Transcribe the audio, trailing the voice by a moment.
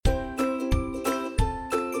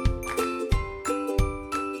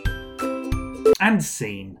And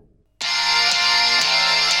scene.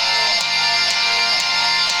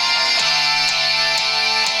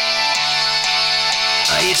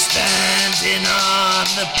 Are you standing on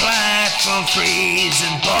the platform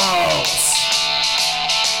freezing balls?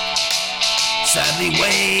 Sadly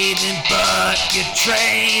waiting, but your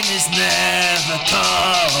train is never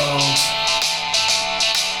called.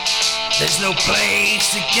 There's no place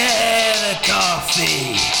to get a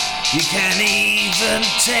coffee. You can't even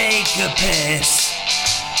take a piss.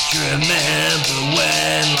 Do you remember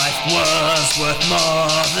when life was worth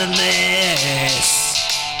more than this?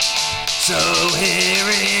 So here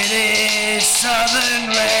it is,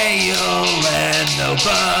 Southern Rail, and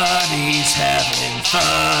nobody's having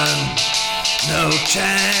fun. No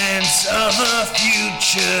chance of a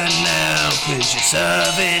future now, 'cause your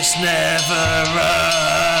service never runs.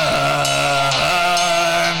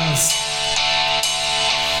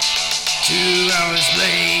 2 hours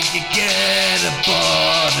late, you get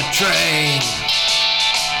aboard a train.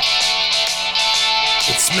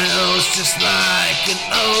 It smells just like an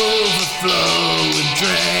overflowing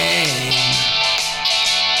drain.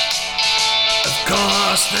 Of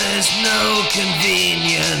course there's no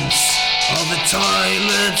convenience. All the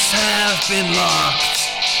toilets have been locked,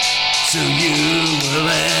 so you will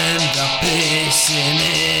end up pissing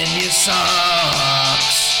in your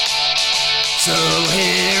socks. So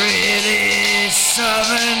here it is,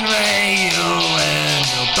 Southern Rail, and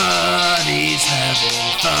nobody's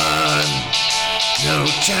having fun. No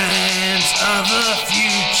chance of a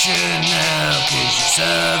future now, 'cause your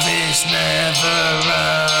service never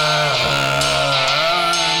runs.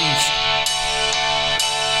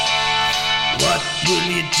 What will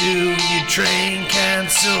you do? Your train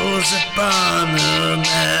cancels at Barnum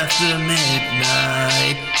after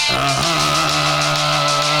midnight.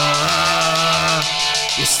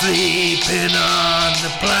 You're sleeping on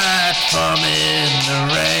the platform in the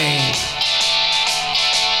rain.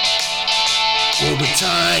 Woe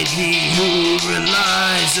betide he who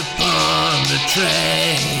relies upon the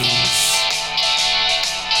trains.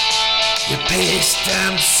 Your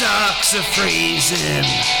piss-damp socks are freezing.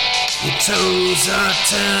 Your toes are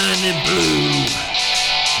turning blue.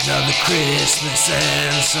 Now the Christmas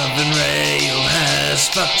and Southern Rail has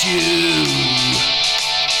fucked you.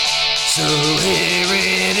 So here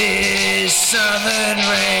it is, Southern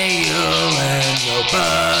Rail, and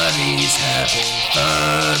nobody's having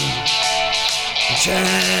fun. A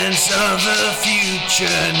chance of a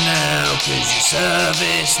future now, 'cause your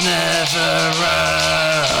service never runs.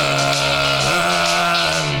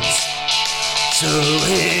 So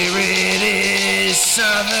here it is,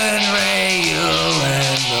 Southern Rail,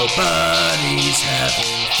 and nobody's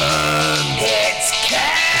having fun. It's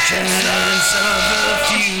cancer. A chance of a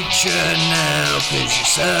future now, 'cause your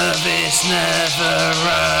service never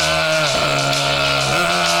runs.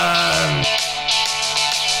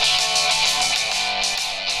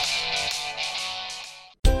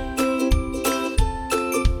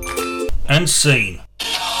 And scene.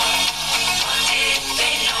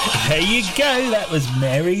 There you go, that was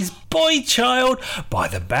Mary's Boy Child by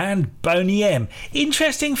the band Boney M.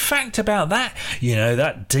 Interesting fact about that, you know,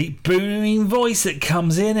 that deep booming voice that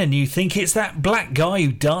comes in and you think it's that black guy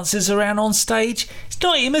who dances around on stage. It's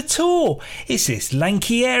not him at all. It's this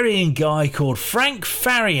lanky Aryan guy called Frank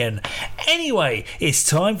Farian. Anyway, it's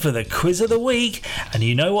time for the quiz of the week, and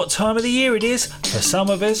you know what time of the year it is? For some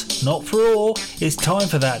of us, not for all. It's time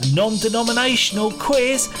for that non-denominational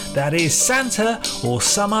quiz that is Santa or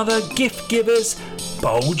some other gift giver's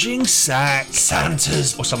bulging sack.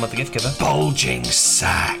 Santa's or some other gift giver bulging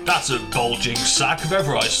sack. That's a bulging sack if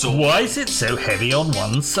ever I saw. Why is it so heavy on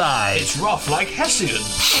one side? It's rough like Hessian.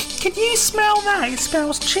 Can you smell that? It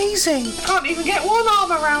smells cheesy. Can't even get one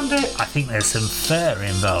arm around it. I think there's some fur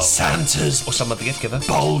involved. Santa's or some other gift giver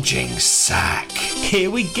bulging sack.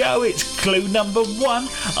 Here we go, it's clue number 1.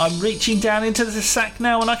 I'm reaching down into the sack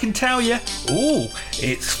now and I can tell you, ooh,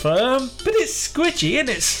 it's firm, but it's squidgy and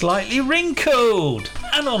it's slightly wrinkled.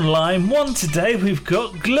 And on line 1 today we've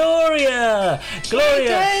got Gloria.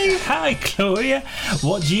 Gloria. Hey, Dave. Hi, Gloria.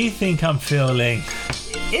 What do you think I'm feeling?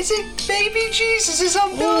 Is it baby Jesus'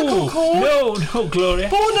 umbilical Ooh, cord? no, Gloria.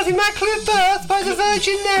 Born of Immaculate Birth by the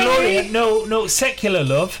Virgin Mary? Gloria, no, secular,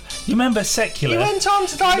 love. You remember secular? He went on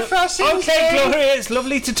to die for our sins. Okay, Dave. Gloria, it's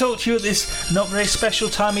lovely to talk to you at this not very special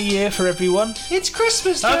time of year for everyone. It's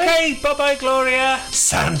Christmas Day. Okay, bye-bye, Gloria.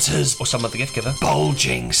 Santa's or some other gift giver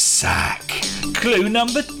bulging sack. Clue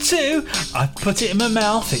number 2. I put it in my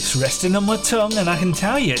mouth, it's resting on my tongue, and I can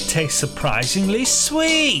tell you it tastes surprisingly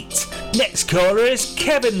sweet. Next caller is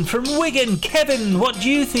Kevin from Wigan. Kevin, what do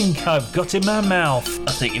you think I've got in my mouth?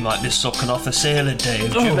 I think you might be sucking off a ceiling,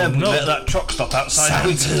 Dave. Do Oh, you remember no. we met at that truck stop outside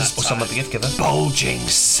Wigan Santa's that time? someone the gift giver. Bulging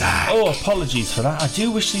sack. Oh, apologies for that. I do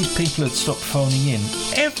wish these people had stopped phoning in.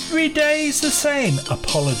 Every day's the same.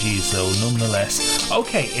 Apologies, though, nonetheless.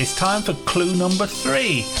 Okay, it's time for clue number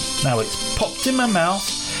 3. Now, it's popped in my mouth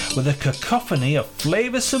with a cacophony of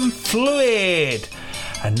flavoursome fluid.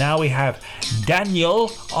 And now we have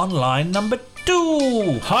Daniel on line number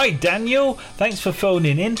 2. Hi, Daniel. Thanks for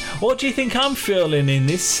phoning in. What do you think I'm feeling in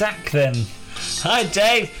this sack, then? Hi,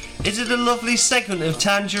 Dave. Is it a lovely segment of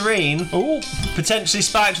tangerine? Oh, Potentially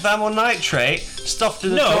spiked with amyl nitrate, stuffed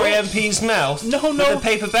in the No. Tory MP's mouth, No, no. with a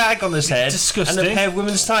paper bag on his head, Disgusting. and a pair of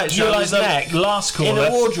women's tights You're around like his the neck, last in caller.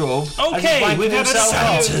 a wardrobe. Okay, as he's wanking we've had a himself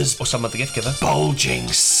out. Santa's Or someone the gift giver. bulging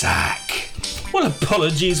sack. Well,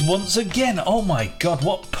 apologies once again. Oh my god,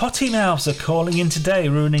 what potty mouths are calling in today,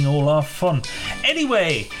 ruining all our fun.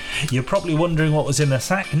 Anyway, you're probably wondering what was in the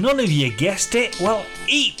sack. None of you guessed it. Well,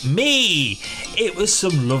 eat me. It was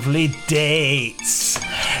some lovely dates.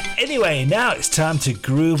 Anyway, now it's time to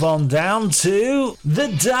groove on down to The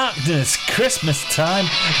Darkness. Christmas time.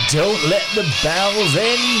 Don't let the bells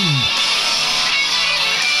in.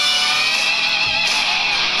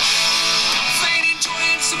 Fading joy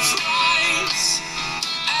and surprise,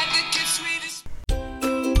 and it gives me this.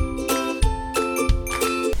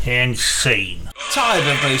 Insane. Tired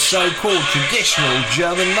of those so-called traditional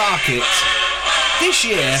German markets? This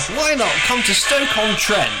year, why not come to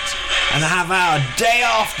Stoke-on-Trent and have our day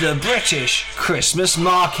after British Christmas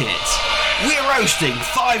market? We're roasting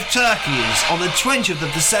 5 turkeys on the 20th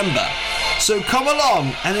of December, so come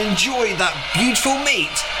along and enjoy that beautiful meat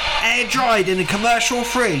air-dried in a commercial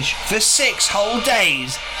fridge for 6 whole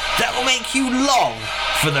days that will make you long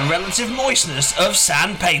for the relative moistness of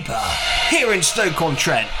sandpaper. Here in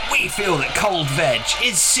Stoke-on-Trent, we feel that cold veg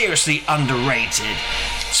is seriously underrated.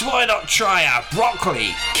 So why not try our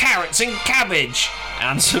broccoli, carrots and cabbage,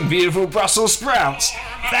 and some beautiful Brussels sprouts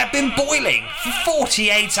that have been boiling for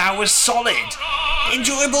 48 hours solid.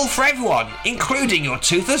 Enjoyable for everyone, including your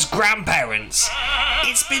toothless grandparents.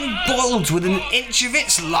 It's been boiled within an inch of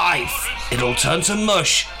its life. It'll turn to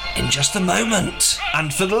mush in just a moment.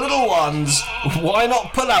 And for the little ones, why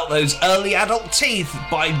not pull out those early adult teeth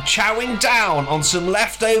by chowing down on some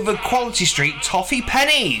leftover Quality Street toffee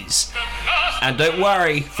pennies? And don't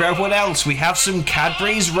worry, for everyone else, we have some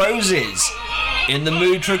Cadbury's Roses. In the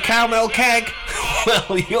mood for a caramel keg?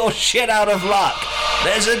 Well, you're shit out of luck.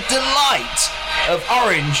 There's a delight of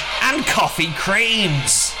orange and coffee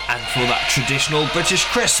creams. And for that traditional British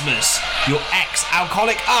Christmas, your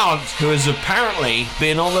ex-alcoholic aunt, who has apparently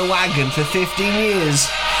been on the wagon for 15 years,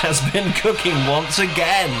 has been cooking once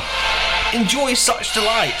again. Enjoy such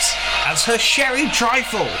delights as her sherry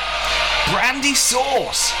trifle, brandy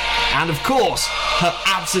sauce, and of course, her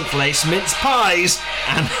absinthe lace mince pies,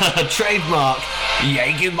 and her trademark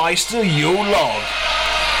Jägermeister Yule log.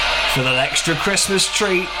 For that extra Christmas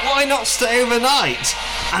treat, why not stay overnight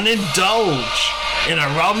and indulge in a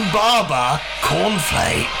rum barber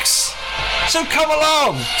cornflakes? So come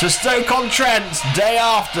along to Stoke-on-Trent's day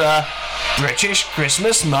after British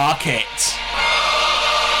Christmas market.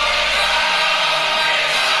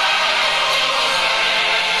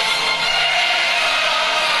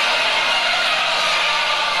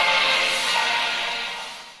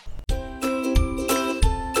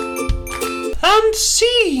 And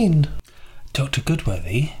scene. Dr.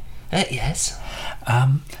 Goodworthy, Yes.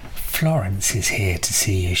 Florence is here to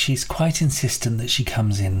see you. She's quite insistent that she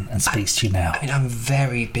comes in and speaks to you now. I mean, I'm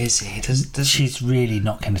very busy. Does She's really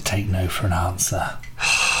not going to take no for an answer.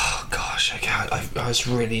 Oh gosh, okay. I was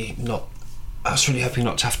really hoping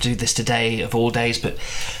not to have to do this today of all days, but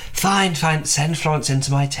fine. Send Florence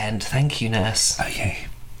into my tent. Thank you, nurse. Okay.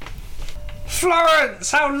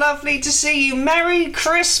 Florence, how lovely to see you. Merry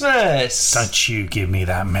Christmas. Don't you give me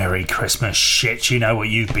that Merry Christmas shit. You know what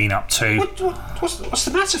you've been up to. What's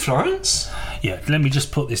the matter, Florence? Yeah, let me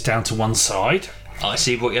just put this down to one side. I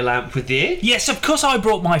see you brought your lamp with you. Yes, of course I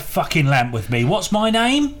brought my fucking lamp with me. What's my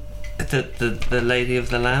name? The lady of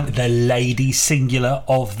the lamp. The lady singular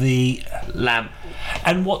of the... Lamp.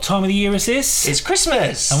 And what time of the year is this? It's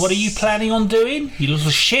Christmas. And what are you planning on doing, you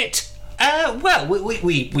little shit? Well,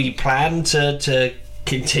 we plan to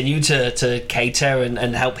continue to cater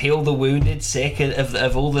and help heal the wounded, sick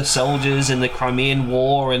of all the soldiers in the Crimean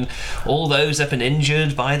War and all those that have been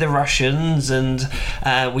injured by the Russians. And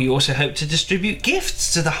we also hope to distribute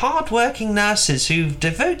gifts to the hard-working nurses who've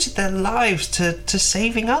devoted their lives to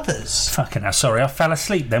saving others. Fucking hell, sorry, I fell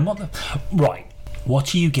asleep then. Right,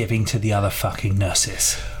 what are you giving to the other fucking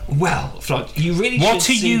nurses? Well, Florence, you really should What are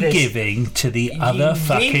see you this. giving to the other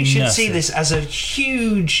fucking You really should nurses? see this as a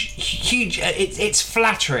huge. It's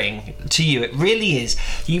flattering to you. It really is.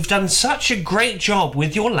 You've done such a great job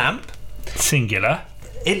with your lamp. Singular.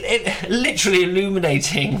 It literally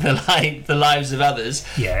illuminating the lives of others.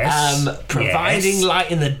 Yes. Providing Yes.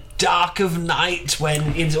 light in the dark of night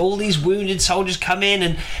when all these wounded soldiers come in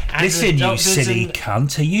and Listen, the you doctors silly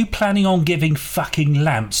cunt. Are you planning on giving fucking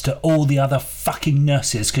lamps to all the other fucking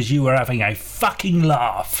nurses because you were having a fucking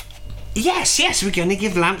laugh? Yes, we're going to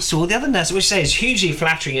give lamps to all the other nurses, which is hugely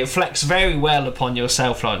flattering. It reflects very well upon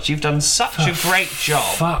yourself, Lawrence. You've done such a great job.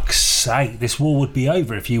 Fuck's sake, this war would be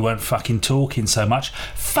over if you weren't fucking talking so much.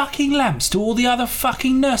 Fucking lamps to all the other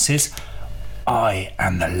fucking nurses. I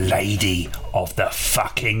am the lady of the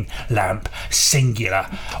fucking lamp, singular,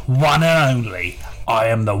 one and only. I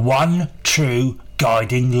am the one true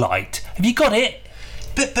guiding light. Have you got it?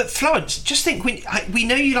 But Florence, just think, we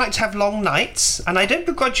know you like to have long nights, and I don't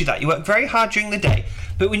begrudge you that. You work very hard during the day.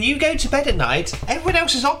 But when you go to bed at night, everyone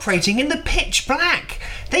else is operating in the pitch black.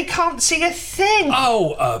 They can't see a thing.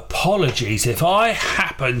 Oh, apologies. If I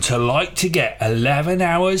happen to like to get 11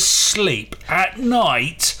 hours sleep at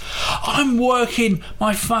night, I'm working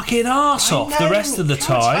my fucking arse off the rest of the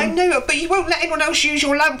Florence, I time. know, but you won't let anyone else use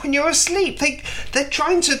your lamp when you're asleep. They're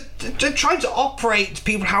trying to operate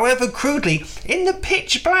people, however crudely, in the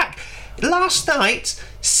pitch black. Last night,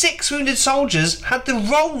 6 wounded soldiers had the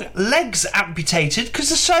wrong legs amputated because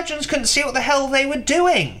the surgeons couldn't see what the hell they were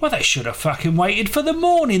doing. Well, they should have fucking waited for the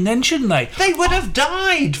morning then, shouldn't they? They would have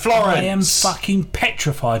died, Florence. I am fucking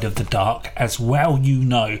petrified of the dark, as well you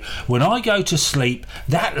know. When I go to sleep,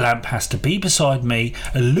 that lamp has to be beside me,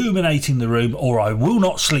 illuminating the room, or I will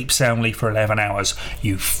not sleep soundly for 11 hours.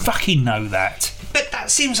 You fucking know that. But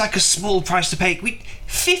that seems like a small price to pay.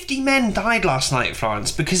 50 men died last night,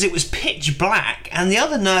 Florence, because it was pitch black and the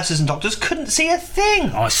other nurses and doctors couldn't see a thing.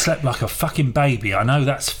 I slept like a fucking baby. I know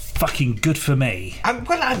that's fucking good for me.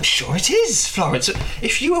 Well, I'm sure it is, Florence.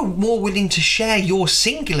 If you were more willing to share your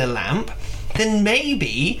singular lamp, then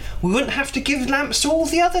maybe we wouldn't have to give lamps to all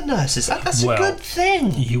the other nurses. That's a good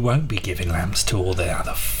thing. You won't be giving lamps to all the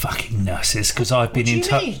other fucking nurses because I've been in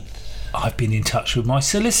touch. I've been in touch with my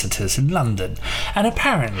solicitors in London, and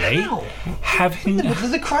apparently, having in the middle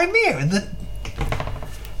of the Crimea and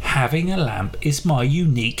having a lamp is my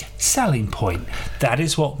unique selling point. That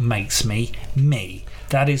is what makes me me.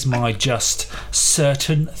 That is my just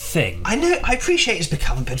certain thing. I know, I appreciate it's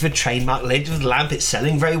become a bit of a trademark. Lady with the lamp, it's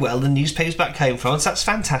selling very well. The newspapers back home, Florence, that's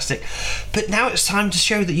fantastic. But now it's time to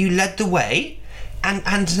show that you led the way.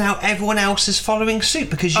 And now everyone else is following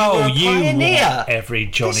suit because you were a pioneer. Want every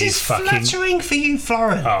Johnny's this is fucking flattering for you,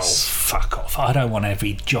 Florence. Oh, fuck off. I don't want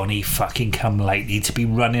every Johnny fucking come lately to be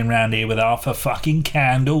running around here with half a fucking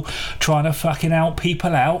candle trying to fucking help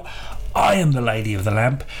people out. I am the lady of the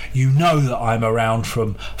lamp. You know that I'm around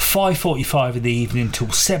from 5:45 in the evening till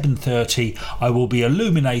 7:30. I will be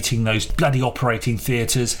illuminating those bloody operating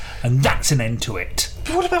theatres, and that's an end to it.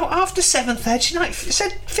 But what about after 7:30 night? It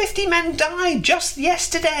said 50 men died just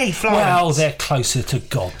yesterday, Florence. Well, they're closer to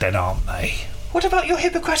God then, aren't they? What about your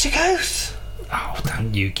Hippocratic Oath? Oh,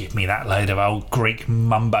 don't you give me that load of old Greek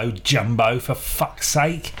mumbo-jumbo, for fuck's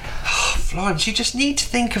sake. Oh, Florence, you just need to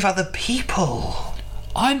think of other people.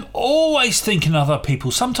 I'm always thinking of other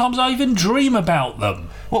people. Sometimes I even dream about them.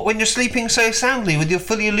 What, when you're sleeping so soundly with your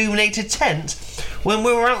fully illuminated tent? When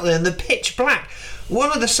we were out there in the pitch black,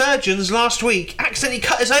 one of the surgeons last week accidentally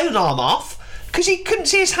cut his own arm off because he couldn't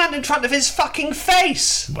see his hand in front of his fucking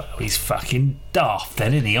face. Well, he's fucking daft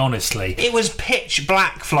then, isn't he, honestly? It was pitch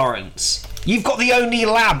black, Florence. You've got the only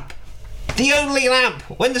lamp. The only lamp.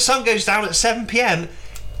 When the sun goes down at 7 p.m,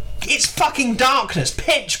 it's fucking darkness,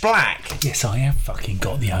 pitch black. Yes, I have fucking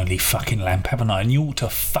got the only fucking lamp, haven't I? And you ought to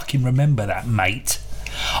fucking remember that, mate.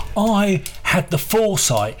 I had the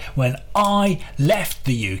foresight when I left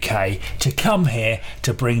the UK to come here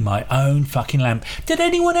to bring my own fucking lamp. Did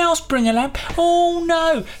anyone else bring a lamp? Oh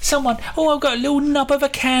no, someone. Oh, I've got a little nub of a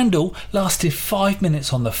candle. Lasted 5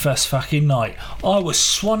 minutes on the first fucking night. I was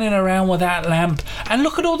swanning around with that lamp, and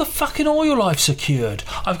look at all the fucking oil I've secured.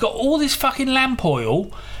 I've got all this fucking lamp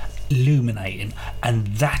oil illuminating, and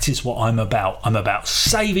that is what I'm about. I'm about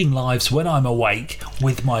saving lives when I'm awake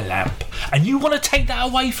with my lamp, and you want to take that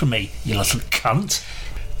away from me, you little cunt.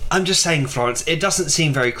 I'm just saying, Florence, it doesn't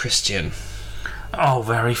seem very Christian. Oh,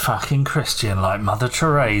 very fucking Christian, like Mother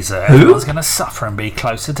Teresa. Everyone's going to suffer and be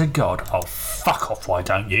closer to God. Oh, fuck off, why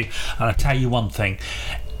don't you? And I tell you one thing,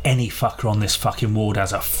 any fucker on this fucking ward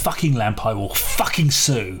has a fucking lamp, I will fucking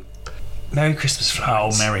sue. Merry Christmas,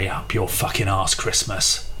 Florence. Oh, merry up your fucking arse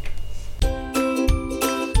Christmas.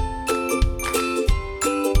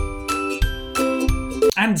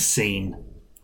 And scene.